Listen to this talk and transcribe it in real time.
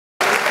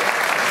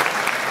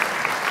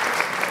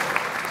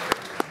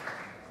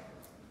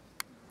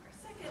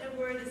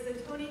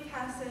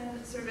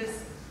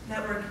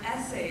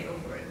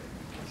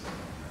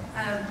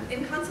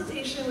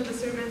conjunction with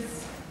the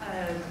service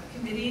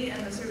committee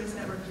and the service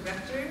network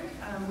director,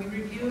 we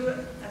review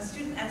a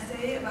student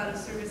essay about a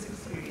service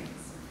experience.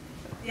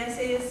 The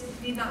essays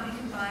need not be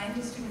confined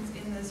to students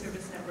in the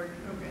service network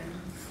program.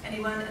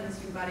 Anyone in the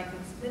student body can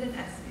submit an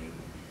essay,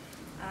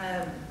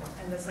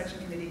 and the selection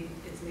committee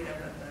is made up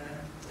of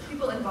the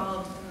people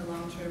involved in the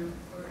long-term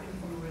or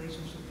informal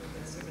relationship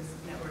with the service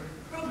network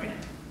program.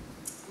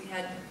 We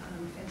had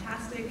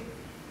fantastic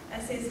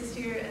essays this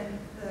year, and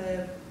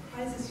the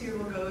prize this year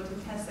will go to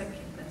Cassen